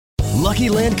Lucky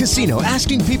Land Casino,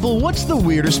 asking people, what's the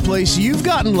weirdest place you've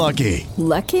gotten lucky?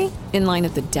 Lucky? In line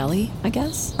at the deli, I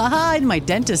guess? Aha, in my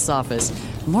dentist's office.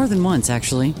 More than once,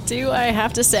 actually. Do I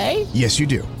have to say? Yes, you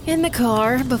do. In the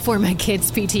car before my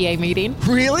kids' PTA meeting.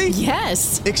 Really?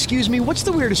 Yes. Excuse me, what's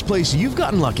the weirdest place you've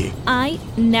gotten lucky? I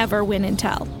never win and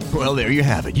tell. Well, there you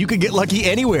have it. You can get lucky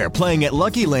anywhere, playing at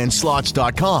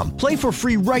LuckyLandSlots.com. Play for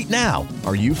free right now.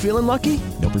 Are you feeling lucky?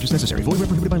 No purchase necessary. Void where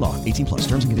prohibited by law. 18 plus.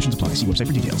 Terms and conditions apply. See website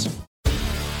for details.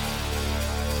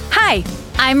 Hi,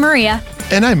 I'm Maria.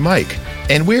 And I'm Mike.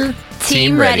 And we're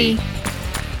Team Ready.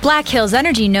 Black Hills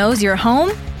Energy knows your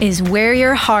home is where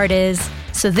your heart is,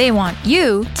 so they want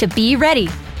you to be ready.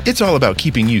 It's all about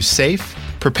keeping you safe,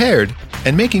 prepared,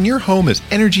 and making your home as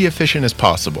energy efficient as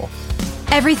possible.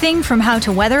 Everything from how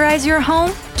to weatherize your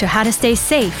home to how to stay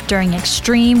safe during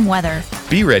extreme weather.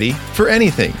 Be ready for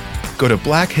anything. Go to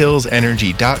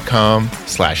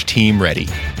blackhillsenergy.com/team ready.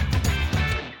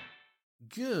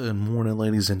 Good morning,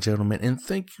 ladies and gentlemen, and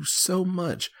thank you so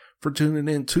much for tuning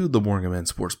in to the Morning Man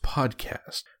Sports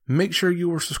Podcast. Make sure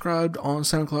you are subscribed on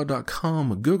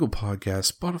SoundCloud.com, Google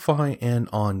Podcasts, Spotify, and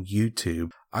on YouTube.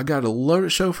 I got a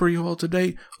loaded show for you all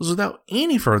today, so without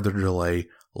any further delay,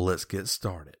 let's get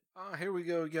started. Here we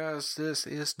go, guys. This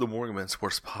is the Morning Man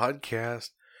Sports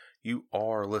Podcast. You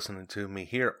are listening to me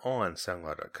here on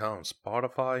SoundCloud.com,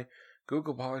 Spotify,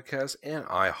 Google Podcasts, and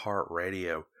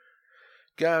iHeartRadio.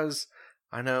 Guys,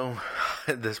 I know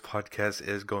this podcast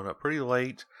is going up pretty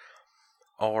late,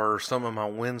 or some of my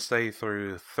Wednesday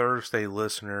through Thursday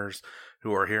listeners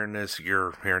who are hearing this,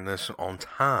 you're hearing this on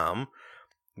time.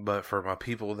 But for my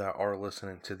people that are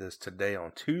listening to this today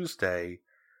on Tuesday,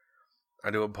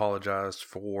 I do apologize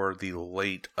for the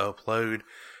late upload.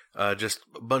 Just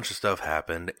a bunch of stuff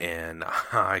happened, and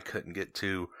I couldn't get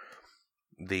to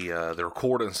the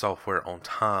recording software on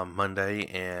time Monday,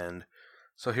 and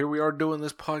so here we are doing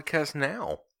this podcast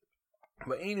now.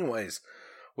 But anyways,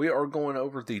 we are going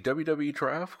over the WWE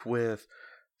draft with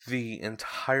the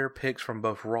entire picks from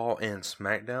both Raw and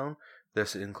SmackDown.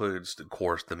 This includes, of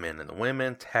course, the men and the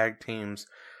women, tag teams,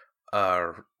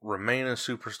 remaining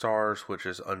superstars, which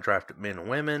is undrafted men and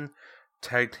women,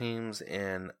 tag teams,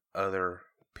 and other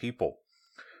people.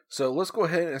 So let's go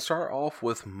ahead and start off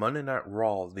with Monday Night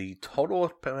Raw. The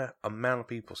total amount of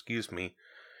people,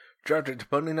 drafted to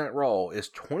Monday Night Raw is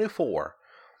 24.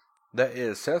 That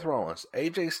is Seth Rollins,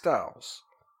 AJ Styles,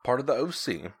 part of the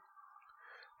OC,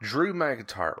 Drew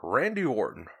McIntyre, Randy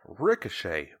Orton,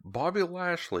 Ricochet, Bobby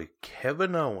Lashley,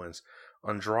 Kevin Owens,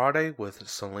 Andrade with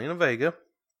Selena Vega,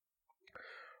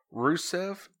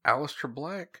 Rusev, Aleister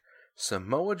Black,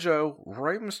 Samoa Joe,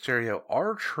 Rey Mysterio,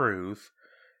 R-Truth,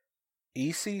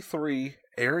 EC3,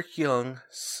 Eric Young,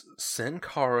 Sin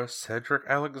Cara, Cedric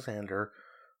Alexander,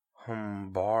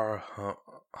 Humberto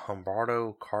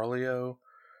Carlio,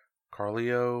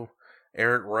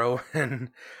 Eric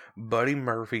Rowan, Buddy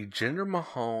Murphy, Jinder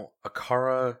Mahal,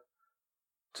 Akira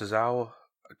Tozawa,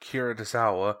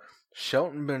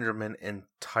 Shelton Benjamin, and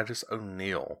Titus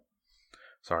O'Neil.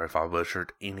 Sorry if I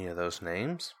butchered any of those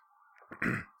names.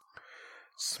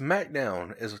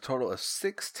 SmackDown is a total of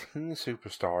 16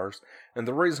 superstars, and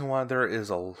the reason why there is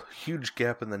a huge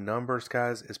gap in the numbers,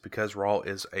 guys, is because Raw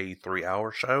is a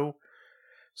 3-hour show.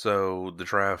 So the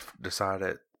draft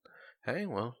decided, hey,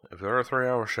 well, if they're a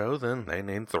 3-hour show, then they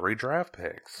need 3 draft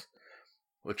picks,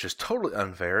 which is totally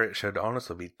unfair. It should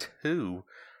honestly be 2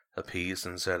 apiece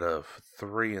instead of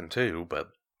 3 and 2, but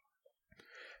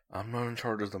I'm not in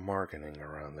charge of the marketing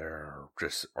around there,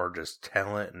 or just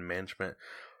talent and management.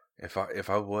 If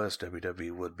I was,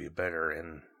 WWE would be better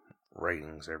in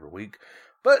ratings every week.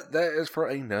 But that is for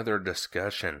another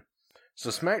discussion.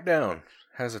 So SmackDown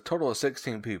has a total of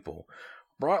 16 people.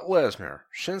 Brock Lesnar,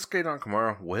 Shinsuke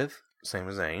Nakamura with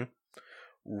Sami Zayn,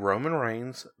 Roman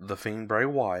Reigns, The Fiend Bray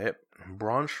Wyatt,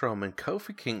 Braun Strowman,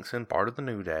 Kofi Kingston, part of the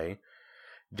New Day,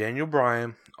 Daniel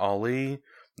Bryan, Ali,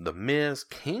 The Miz,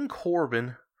 King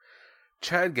Corbin,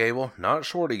 Chad Gable, not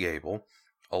Shorty Gable,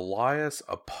 Elias,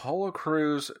 Apollo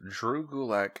Crews, Drew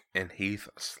Gulak, and Heath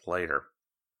Slater.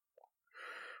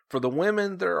 For the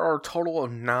women, there are a total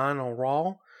of 9 on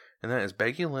Raw, and that is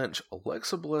Becky Lynch,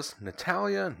 Alexa Bliss,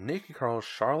 Natalya, Nikki Cross,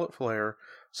 Charlotte Flair,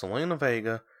 Selena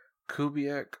Vega,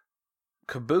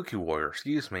 Kabuki Warrior,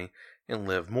 and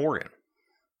Liv Morgan.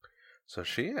 So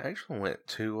she actually went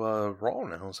to Raw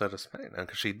now instead of SmackDown,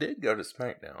 because she did go to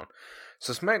SmackDown.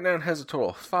 So SmackDown has a total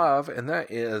of 5, and that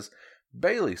is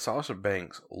Bayley, Sasha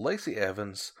Banks, Lacey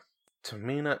Evans,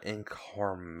 Tamina, and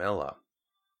Carmella.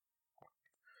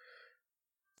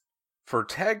 For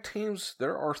tag teams,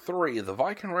 there are 3. The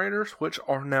Viking Raiders, which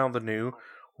are now the new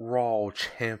Raw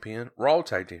Tag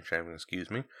Team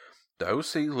Champion, the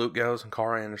OC, Luke Gallows, and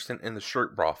Carl Anderson, and the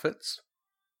Street Profits.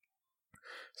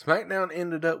 SmackDown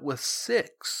ended up with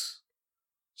 6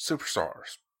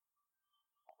 superstars.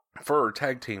 For a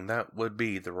tag team, that would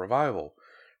be The Revival,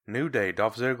 New Day,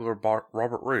 Dolph Ziggler,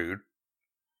 Robert Roode,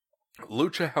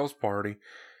 Lucha House Party,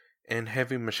 and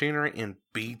Heavy Machinery, and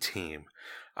B-Team.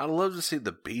 I'd love to see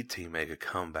the B-Team make a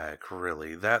comeback,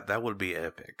 really. That would be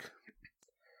epic.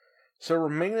 So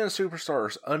remaining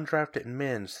superstars, undrafted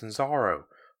men, Cesaro,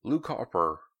 Luke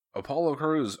Harper, Apollo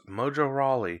Crews, Mojo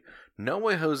Rawley, No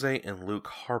Way Jose, and Luke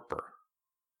Harper.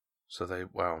 So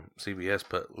CBS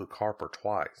put Luke Harper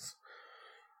twice.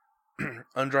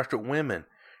 Undrafted women,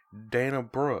 Dana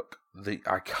Brooke, the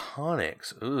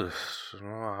Iconics. Ugh,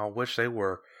 I wish they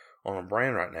were on a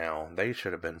brand right now. They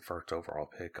should have been first overall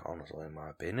pick, honestly, in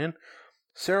my opinion.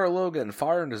 Sarah Logan,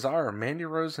 Fire and Desire, Mandy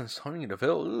Rose, and Sonya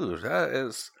Deville. Ooh,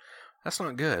 that's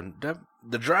not good.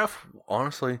 The draft,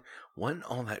 honestly, wasn't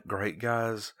all that great,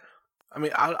 guys. I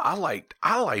mean, I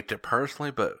liked it personally,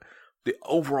 but the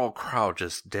overall crowd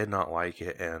just did not like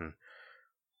it, and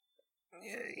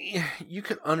you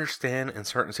can understand in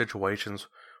certain situations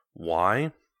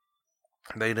why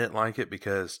they didn't like it,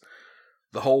 because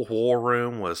the whole War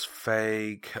Room was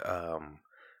fake,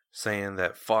 saying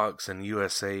that Fox and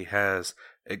USA has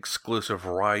exclusive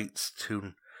rights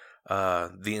to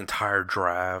the entire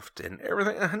draft and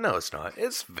everything. No, it's not.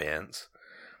 It's Vince.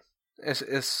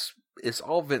 It's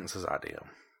all Vince's idea.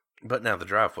 But now the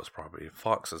draft was probably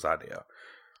Fox's idea.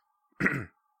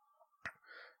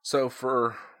 So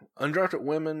for undrafted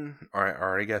women, alright, I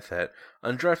already got that.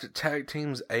 Undrafted tag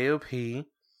teams, AOP,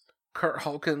 Kurt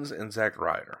Hawkins, and Zack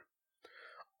Ryder.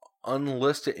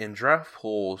 Unlisted in draft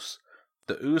pools,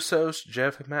 the Usos,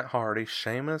 Jeff and Matt Hardy,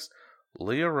 Sheamus,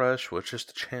 Leah Rush, which is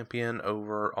the champion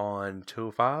over on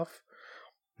 205,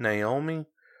 Naomi,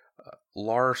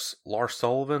 Lars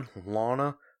Sullivan,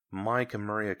 Lana, Mike and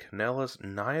Maria Kanellis,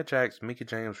 Nia Jax, Mickie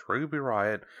James, Ruby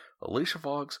Riott, Alicia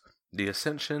Fox, The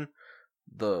Ascension,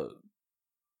 the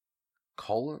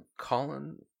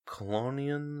Colonians,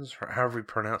 or however you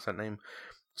pronounce that name,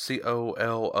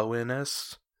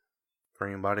 Colons, for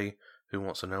anybody who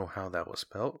wants to know how that was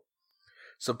spelled.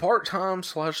 So part-time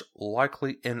 /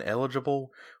 likely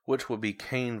ineligible, which would be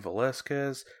Cain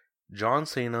Velasquez, John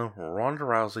Cena, Ronda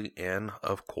Rousey, and,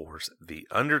 of course, The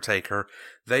Undertaker.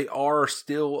 They are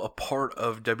still a part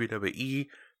of WWE,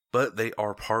 but they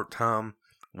are part-time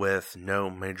with no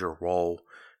major role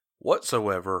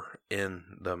whatsoever in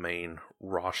the main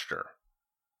roster.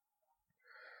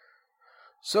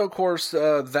 So, of course,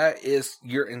 that is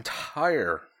your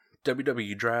entire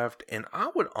WWE draft, and I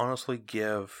would honestly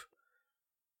give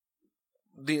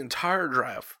the entire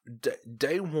draft,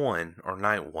 day 1, or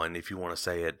night 1, if you want to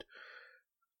say it,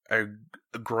 a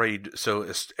grade.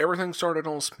 So everything started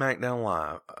on SmackDown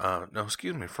Live.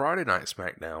 Friday Night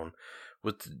SmackDown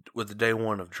with the day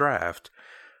 1 of draft.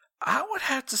 I would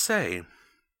have to say,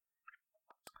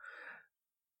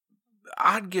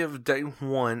 I'd give day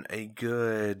 1 a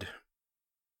good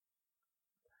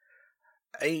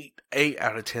 8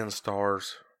 out of 10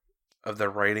 stars of their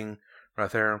rating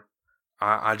right there.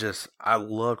 I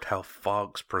loved how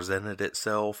Fox presented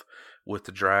itself with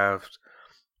the draft.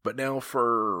 But now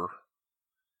for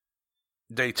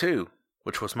day 2,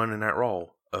 which was Monday Night Raw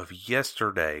of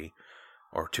yesterday,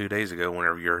 or 2 days ago,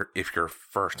 if you're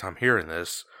first time hearing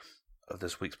this, of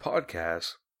this week's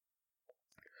podcast,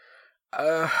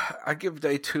 I give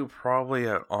day 2 probably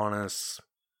an honest,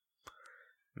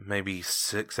 maybe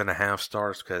 6.5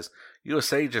 stars, because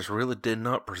USA just really did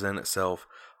not present itself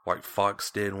like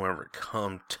Fox did whenever it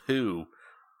come to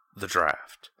the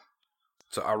draft.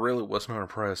 So I really was not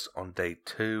impressed on day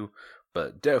 2,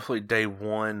 but definitely day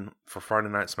 1 for Friday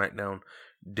Night SmackDown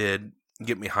did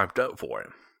get me hyped up for it.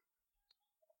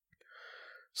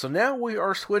 So now we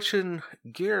are switching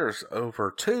gears over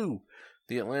to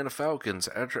the Atlanta Falcons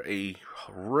after a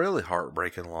really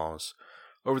heartbreaking loss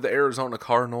over the Arizona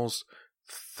Cardinals,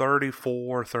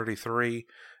 34-33,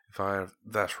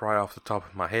 that's right off the top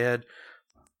of my head.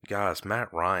 Guys,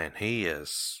 Matt Ryan,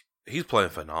 he's playing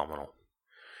phenomenal.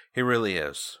 He really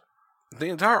is. The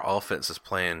entire offense is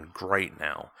playing great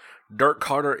now. Dirk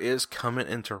Carter is coming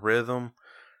into rhythm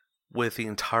with the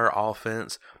entire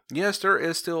offense. Yes, there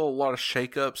is still a lot of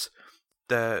shakeups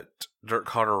that Dirk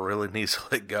Carter really needs to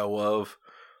let go of,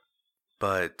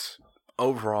 but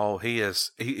overall, he's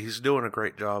doing a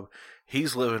great job.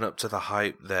 He's living up to the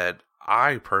hype that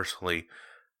I personally,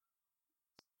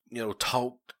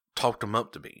 talked him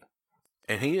up to be.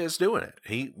 And he is doing it.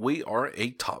 We are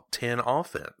a top 10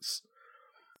 offense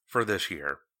for this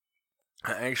year.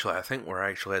 I think we're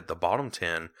actually at the bottom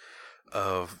 10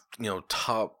 of,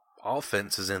 top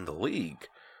offenses in the league.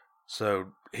 So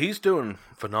he's doing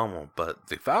phenomenal, but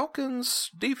the Falcons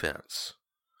defense,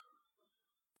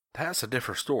 that's a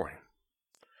different story.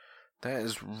 That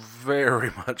is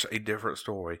very much a different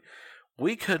story.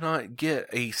 We could not get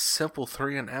a simple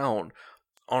 3 and out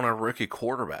on a rookie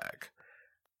quarterback.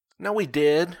 Now we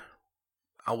did.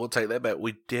 I will take that back.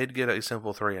 We did get a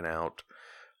simple 3 and out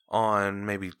on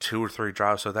maybe 2 or 3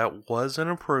 drives, so that was an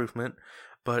improvement,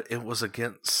 but it was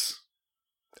against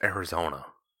Arizona.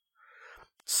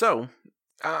 So,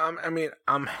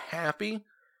 I'm happy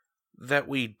that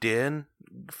we did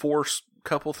force a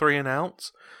couple 3 and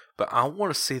outs, but I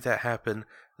want to see that happen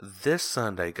this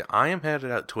Sunday. I am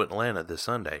headed out to Atlanta this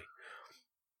Sunday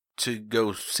to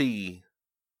go see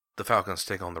the Falcons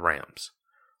take on the Rams.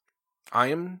 I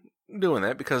am doing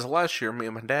that because last year me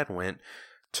and my dad went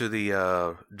to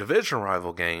the division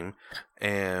rival game,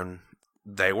 and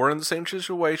they were in the same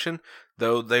situation,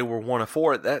 though they were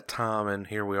 1-4 at that time, and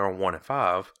here we are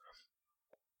 1-5.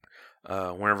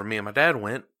 Whenever me and my dad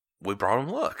went, we brought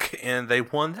them luck, and they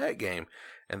won that game,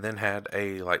 and then had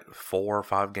a 4 or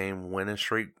 5 game winning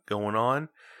streak going on,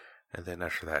 and then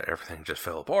after that everything just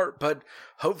fell apart. But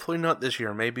hopefully not this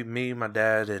year. Maybe me, my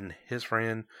dad, and his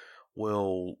friend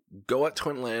will go out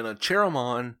to Atlanta, cheer them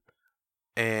on,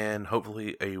 and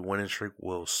hopefully a winning streak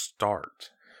will start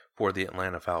for the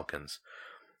Atlanta Falcons.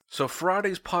 So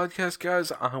Friday's podcast,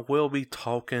 guys, I will be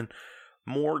talking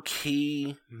more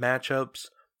key matchups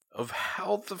of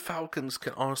how the Falcons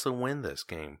can honestly win this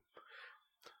game.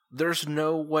 There's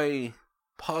no way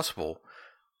possible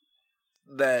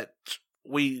that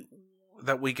we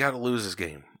got to lose this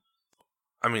game.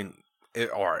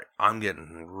 Alright, I'm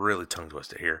getting really tongue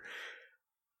twisted here.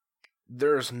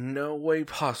 There's no way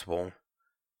possible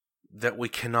that we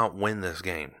cannot win this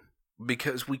game,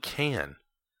 because we can.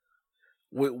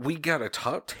 We got a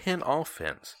top 10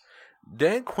 offense.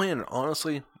 Dan Quinn,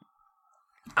 honestly,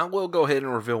 I will go ahead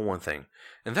and reveal one thing,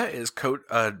 and that is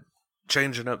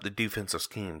changing up the defensive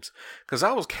schemes. Because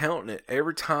I was counting it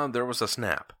every time there was a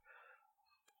snap.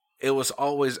 It was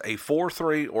always a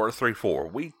 4-3 or a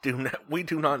 3-4. We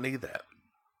do not need that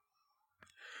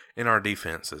in our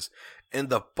defenses. And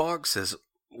the boxes,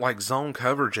 like zone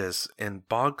coverages and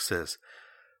boxes,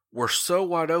 were so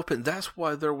wide open. That's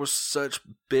why there was such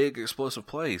big explosive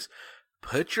plays.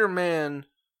 Put your man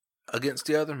against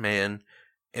the other man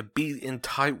and be in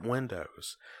tight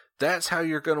windows. That's how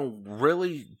you're going to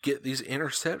really get these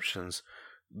interceptions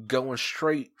going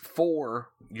straight for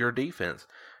your defense.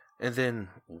 And then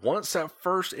once that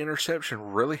first interception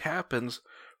really happens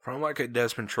from a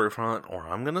Desmond Trufant, or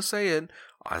I'm going to say it,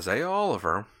 Isaiah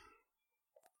Oliver,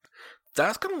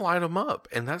 that's going to light them up.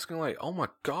 And that's going to oh my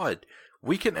God,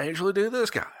 we can actually do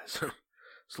this, guys.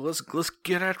 So let's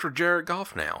get after Jared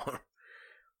Goff now.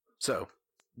 So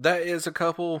that is a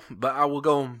couple, but I will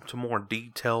go into more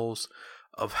details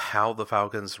of how the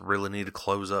Falcons really need to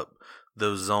close up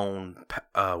those zone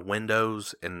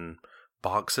windows and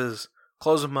boxes.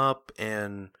 Close them up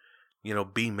and,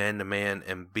 be man-to-man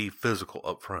and be physical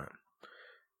up front.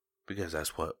 Because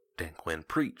that's what Dan Quinn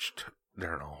preached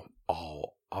during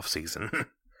all off-season.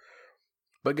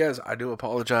 But guys, I do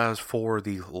apologize for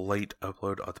the late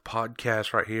upload of the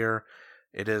podcast right here.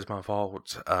 It is my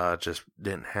fault. Just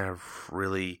didn't have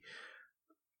really...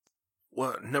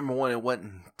 Well, number one, it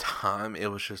wasn't time.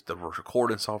 It was just the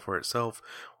recording software itself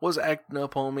was acting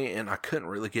up on me, and I couldn't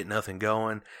really get nothing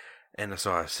going. And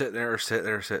so I sit there,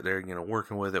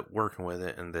 working with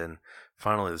it. And then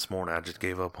finally this morning, I just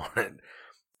gave up on it.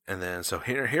 And then, so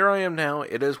here I am now.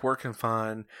 It is working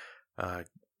fine.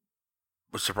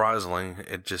 Surprisingly,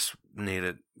 it just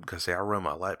needed, because I run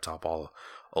my laptop a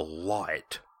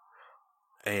lot.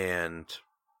 And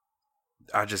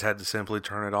I just had to simply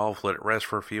turn it off, let it rest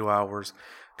for a few hours,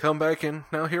 come back, and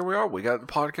now here we are. We got the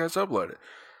podcast uploaded.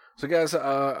 So guys,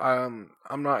 I'm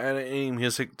not adding any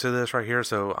music to this right here,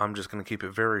 so I'm just going to keep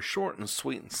it very short and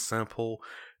sweet and simple,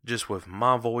 just with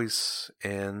my voice,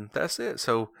 and that's it.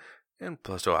 So, and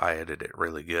plus I edited it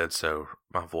really good, so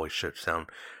my voice should sound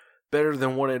better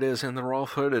than what it is in the raw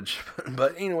footage.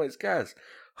 But anyways, guys,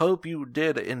 hope you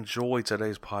did enjoy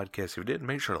today's podcast. If you did,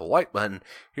 make sure to like button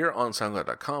here on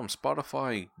SoundCloud.com,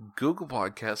 Spotify, Google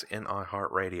Podcasts, and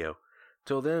iHeartRadio.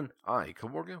 Till then,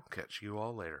 Morgan. Catch you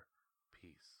all later.